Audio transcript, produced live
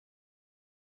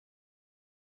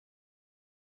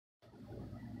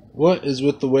What is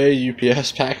with the way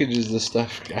UPS packages this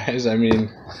stuff, guys? I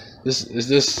mean,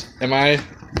 am I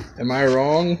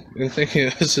wrong in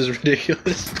thinking this is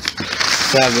ridiculous?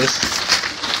 To have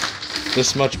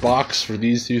this much box for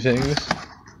these two things?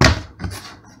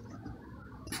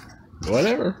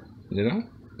 Whatever, you know.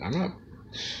 I'm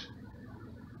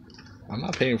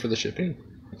not paying for the shipping.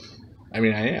 I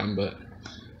mean, I am, but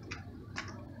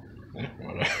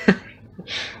whatever.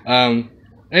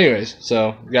 Anyways,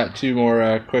 so got two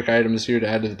more quick items here to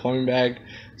add to the plumbing bag.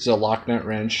 This is a lock nut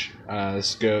wrench.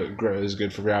 This is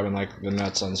good for grabbing like the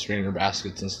nuts on strainer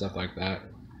baskets and stuff like that.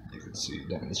 You can see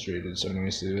demonstrated so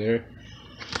nicely there.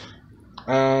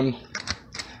 I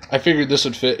figured this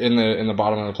would fit in the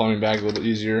bottom of the plumbing bag a little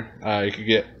easier.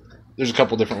 There's a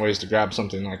couple different ways to grab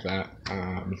something like that,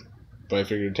 but I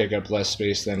figured it'd take up less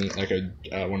space than like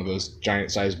one of those giant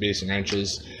size basin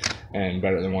wrenches, and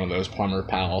better than one of those plumber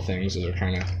pal things that are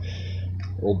kind of a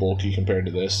little bulky compared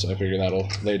to this. So I figured that'll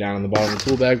lay down in the bottom of the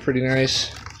tool bag pretty nice.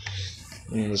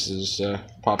 And this is a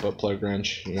pop-up plug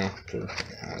wrench, you know, for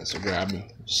so grab,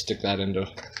 stick that into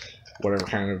whatever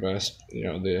kind of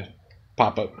the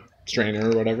pop-up strainer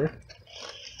or whatever.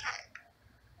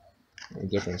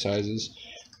 Different sizes.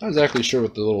 Not exactly sure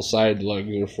what the little side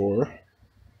lugs are for,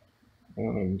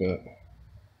 but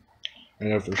I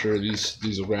know for sure these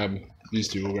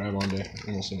two will grab onto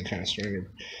almost any kind of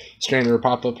strainer or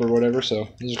pop-up or whatever. So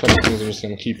there's a couple of things I'm just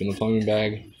gonna keep in the plumbing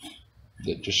bag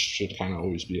that just should kind of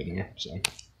always be in there. So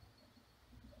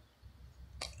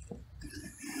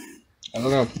I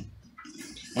don't know,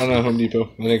 Home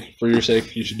Depot. I think for your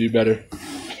sake you should do better.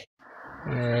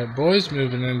 Alright boys,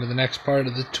 moving into the next part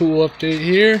of the tool update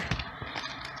here.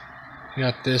 We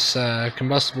got this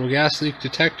combustible gas leak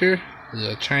detector,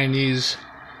 the Chinese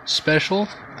special.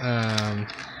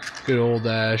 Good old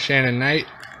Shannon Knight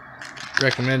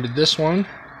recommended this one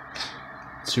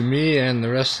to me and the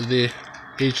rest of the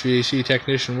HVAC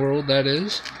technician world, that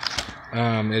is.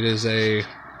 It is a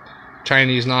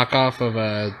Chinese knockoff of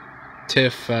a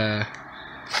TIFF.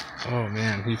 Oh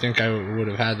man, you think I would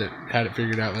have had it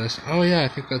figured out with this? Oh yeah, I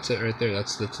think that's it right there.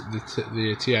 That's the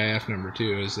TIF number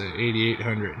too. Is the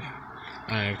 8800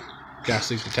 gas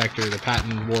leak detector. The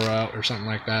patent wore out or something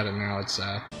like that, and now it's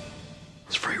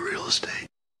free real estate.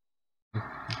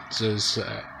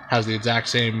 Has the exact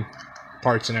same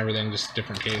parts and everything, just a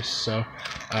different case. So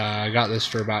I got this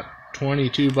for about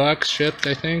 22 bucks shipped,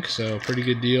 I think. So pretty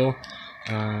good deal.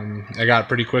 I got it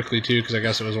pretty quickly too, because I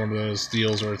guess it was one of those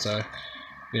deals where it's a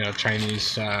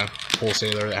Chinese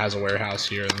wholesaler that has a warehouse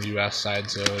here in the U.S. side.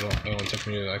 So it only took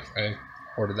me I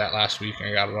ordered that last week and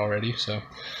I got it already. So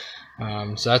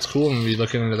that's cool. I'm gonna be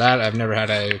looking into that. I've never had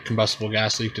a combustible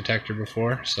gas leak detector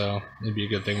before, so it'd be a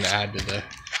good thing to add to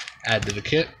the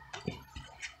kit.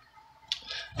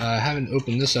 I haven't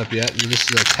opened this up yet. This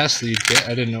is a test lead kit.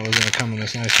 I didn't know it was going to come in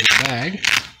this nice little bag.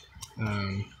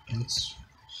 It's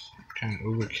kind of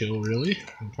overkill, really.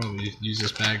 I'll probably use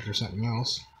this bag for something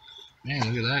else.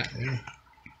 Man, look at that. Yeah.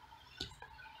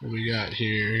 What we got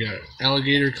here? We got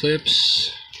alligator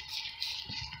clips.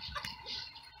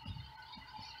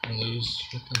 Are those,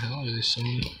 what the hell? Are they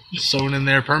sewn in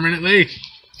there permanently?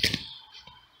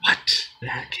 What?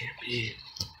 That can't be.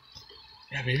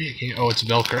 Yeah, maybe it can't. Oh, it's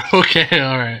Velcro. Okay,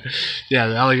 all right. Yeah,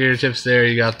 the alligator tips there.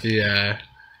 You got the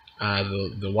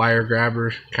wire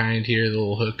grabber kind here, the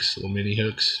little hooks, little mini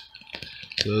hooks.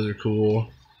 Those are cool.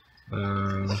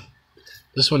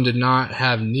 This one did not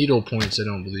have needle points, I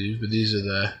don't believe, but these are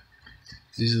the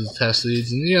test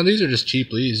leads, and these are just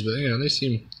cheap leads, but they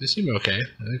seem okay.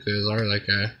 I think those are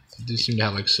they seem to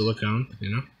have like silicone,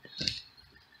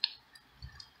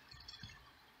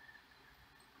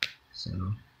 So.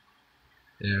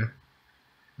 Yeah,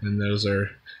 and these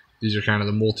are kind of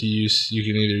the multi-use. You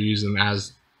can either use them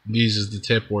as these as the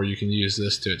tip, or you can use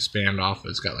this to expand off.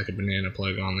 It's got like a banana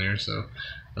plug on there, so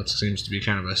that seems to be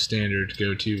kind of a standard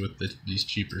go-to with these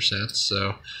cheaper sets.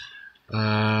 So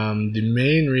the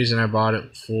main reason I bought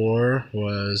it for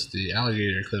was the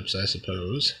alligator clips, I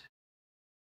suppose.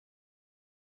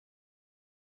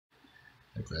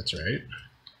 I think that's right.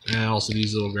 And also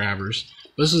these little grabbers.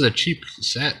 This is a cheap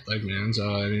set, man.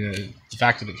 So I mean, the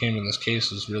fact that it came in this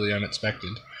case was really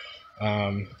unexpected.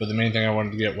 But the main thing I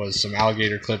wanted to get was some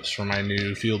alligator clips for my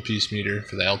new field piece meter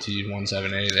for the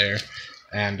LT17A there,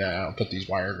 and I'll put these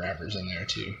wire grabbers in there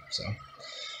too. So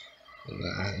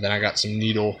then I got some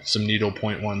needle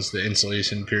point ones, the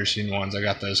insulation piercing ones. I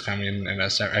got those coming, and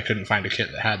I couldn't find a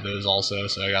kit that had those also,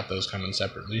 so I got those coming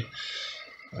separately.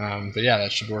 But yeah,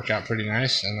 that should work out pretty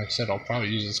nice. And like I said, I'll probably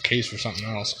use this case for something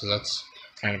else, because that's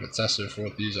kind of excessive for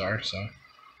what these are. So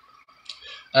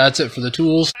that's it for the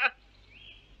tools.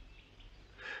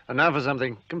 And now for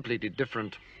something completely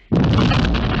different.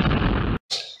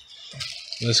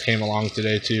 This came along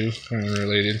today too,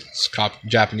 unrelated. It's a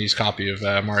Japanese copy of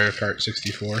Mario Kart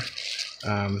 64.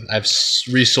 I've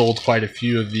resold quite a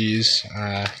few of these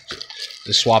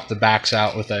to swap the backs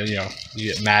out with a,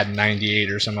 you get Madden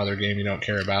 98 or some other game you don't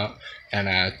care about,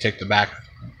 and take the back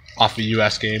off a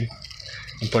US game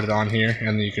and put it on here, and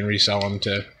then you can resell them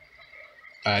to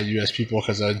US people,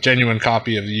 because a genuine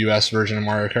copy of the US version of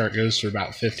Mario Kart goes for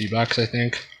about $50, I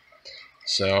think.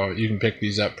 So you can pick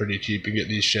these up pretty cheap. You get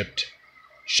these shipped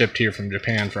here from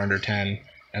Japan for under 10,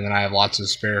 and then I have lots of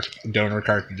spare donor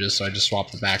cartridges, so I just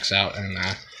swap the backs out and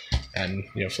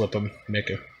flip them, make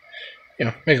a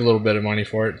little bit of money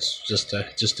for it. It's just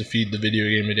to feed the video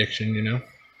game addiction,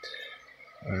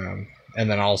 and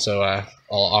then also I'll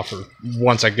offer,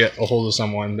 once I get a hold of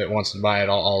someone that wants to buy it,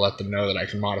 I'll let them know that I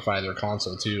can modify their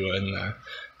console too, and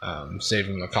save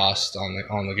them the cost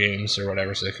on the games or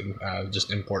whatever, so they can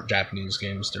just import Japanese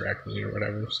games directly or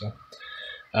whatever. So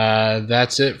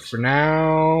that's it for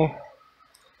now.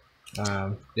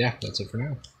 Yeah, that's it for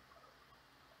now.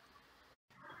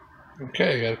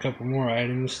 Okay, got a couple more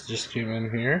items just came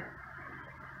in here.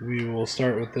 We will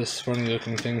start with this funny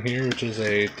looking thing here, which is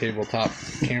a tabletop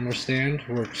camera stand.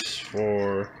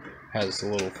 Has a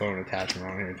little phone attachment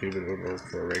on here too, but it would work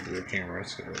for a regular camera,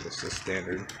 so it's a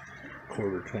standard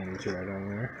quarter 22 right on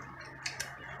there.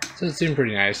 So it seemed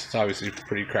pretty nice. It's obviously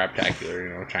pretty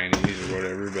craptacular, Chinese or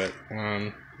whatever, but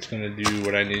it's gonna do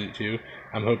what I need it to.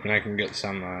 I'm hoping I can get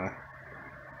some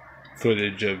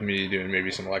footage of me doing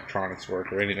maybe some electronics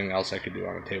work or anything else I could do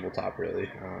on a tabletop, really,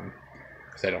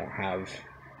 because I don't have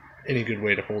any good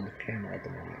way to hold the camera at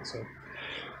the moment. So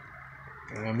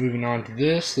moving on to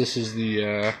this is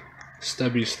the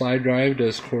Stubby slide drive.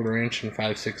 Does 1/4 inch and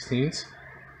 5/16.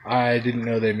 I didn't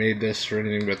know they made this for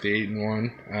anything but the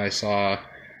 8-in-1. I saw,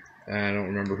 I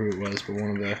don't remember who it was, but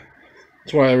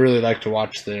that's why I really like to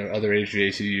watch the other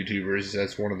HVAC YouTubers.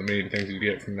 That's one of the main things you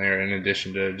get from there, in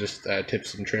addition to just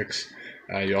tips and tricks.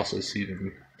 You also see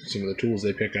some of the tools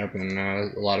they pick up, and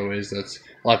a lot of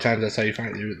times that's how you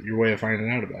find your way of finding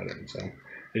out about it. So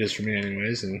it is for me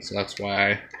anyways, and so that's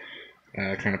why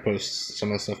I kind of post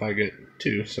some of the stuff I get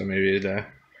too, so maybe it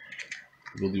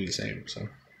will do the same. So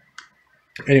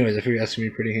anyways, I figured that's gonna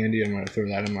be pretty handy. I'm gonna throw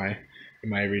that in my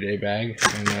everyday bag.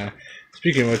 And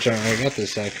speaking of which, I got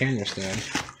this camera stand.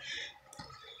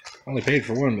 I only paid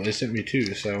for one, but they sent me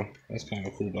two, so that's kind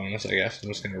of a cool bonus, I guess.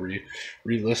 I'm just gonna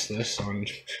relist this on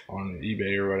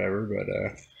eBay or whatever, but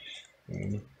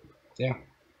yeah,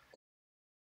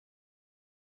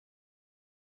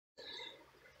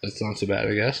 that's not so bad,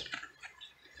 I guess.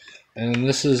 And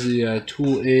this is the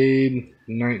Tool Aid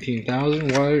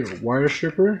 19,000 wire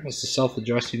stripper. It's a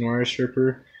self-adjusting wire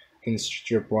stripper. Can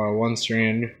strip one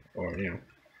strand, or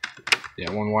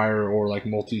one wire, or like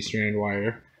multi-strand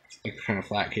wire, like kind of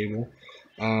flat cable.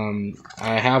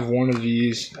 I have one of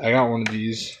these. I got one of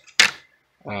these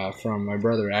from my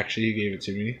brother. Actually, he gave it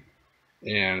to me,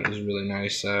 and it was really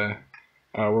nice.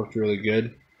 Worked really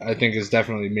good. I think it's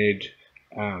definitely made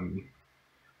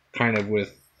kind of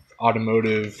with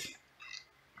automotive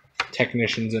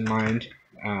technicians in mind.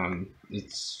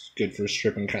 It's good for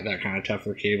stripping that kind of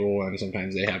tougher cable, and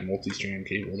sometimes they have multi-strand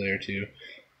cable there too.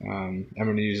 I'm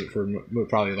going to use it for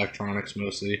probably electronics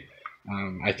mostly.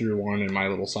 I threw one in my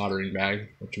little soldering bag,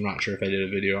 which I'm not sure if I did a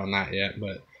video on that yet,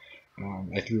 but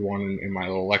I threw one in my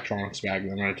little electronics bag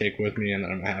that I'm going to take with me, and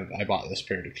then I bought this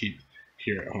pair to keep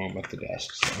here at home at the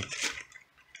desk.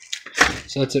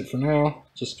 So that's it for now.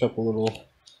 Just a couple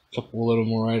little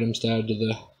more items to add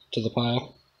to the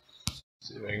pile.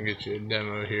 See if I can get you a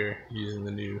demo here using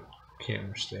the new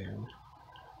camera stand.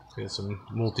 Got some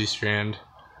multi-strand.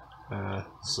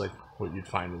 It's like what you'd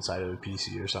find inside of a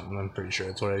PC or something. I'm pretty sure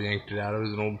that's what I yanked it out of,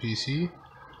 is an old PC.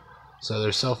 So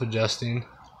they're self-adjusting.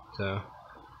 So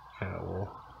kind of will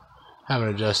have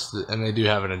an and they do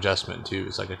have an adjustment too.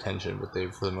 It's like a tension, but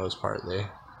for the most part they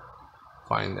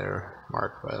find their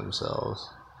mark by themselves.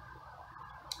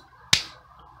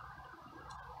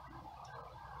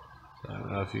 I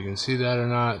don't know if you can see that or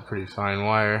not. Pretty fine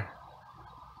wire,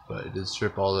 but it did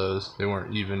strip all those. They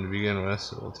weren't even to begin with,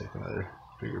 so we'll take another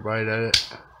bigger bite at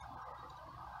it.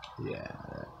 Yeah,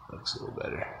 that looks a little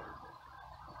better.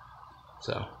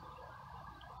 So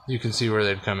you can see where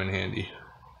they'd come in handy.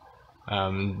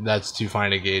 That's too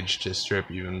fine a gauge to strip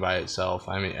even by itself.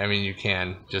 I mean you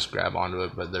can just grab onto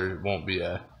it, but there won't be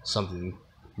something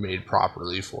made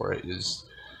properly for it. You just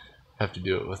have to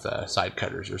do it with side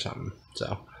cutters or something.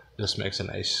 So this makes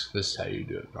this is how you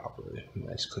do it properly. A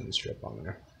nice clean strip on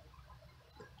there.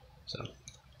 So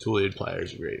Tool Aid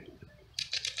pliers are great.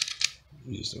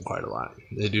 Use them quite a lot.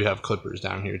 They do have clippers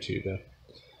down here too to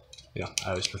you know, I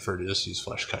always prefer to just use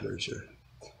flush cutters or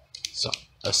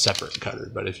a separate cutter,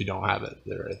 but if you don't have it,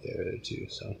 they're right there too.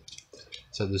 So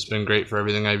this has been great for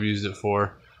everything I've used it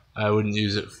for. I wouldn't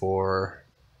use it for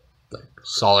like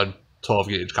solid 12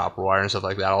 gauge copper wire and stuff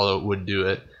like that, although it would do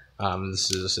it.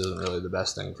 This isn't really the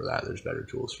best thing for that. There's better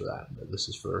tools for that, but this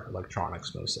is for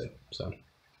electronics mostly. So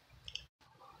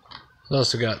I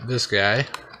also got this guy.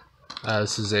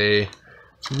 This is a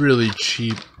really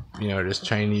cheap, you know, just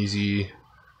Chinesey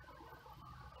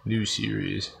new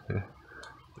series.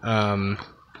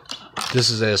 This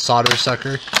is a solder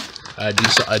sucker, a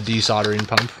desoldering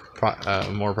pump.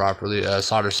 More properly, a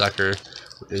solder sucker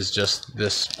is just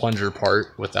this plunger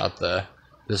part without the.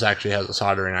 This actually has a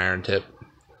soldering iron tip.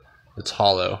 It's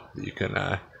hollow. You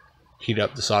can heat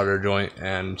up the solder joint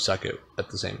and suck it at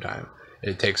the same time.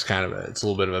 It takes it's a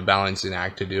little bit of a balancing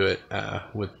act to do it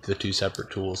with the two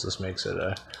separate tools. This makes it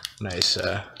a nice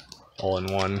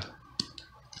all-in-one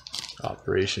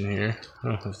operation here. I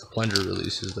don't know if the plunger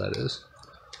releases, that is.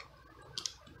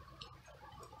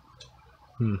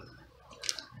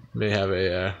 May have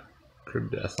a crib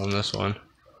death on this one.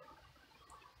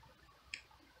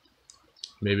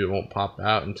 Maybe it won't pop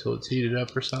out until it's heated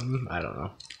up or something. I don't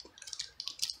know.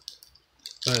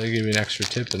 But they give you an extra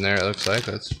tip in there, it looks like.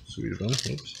 That's sweet of them.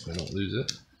 Oops, I don't lose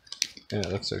it. Yeah, it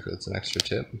looks like that's an extra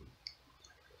tip.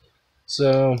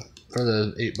 So, for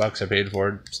the $8 I paid for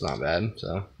it, it's not bad.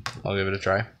 So, I'll give it a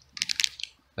try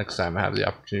next time I have the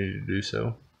opportunity to do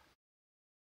so.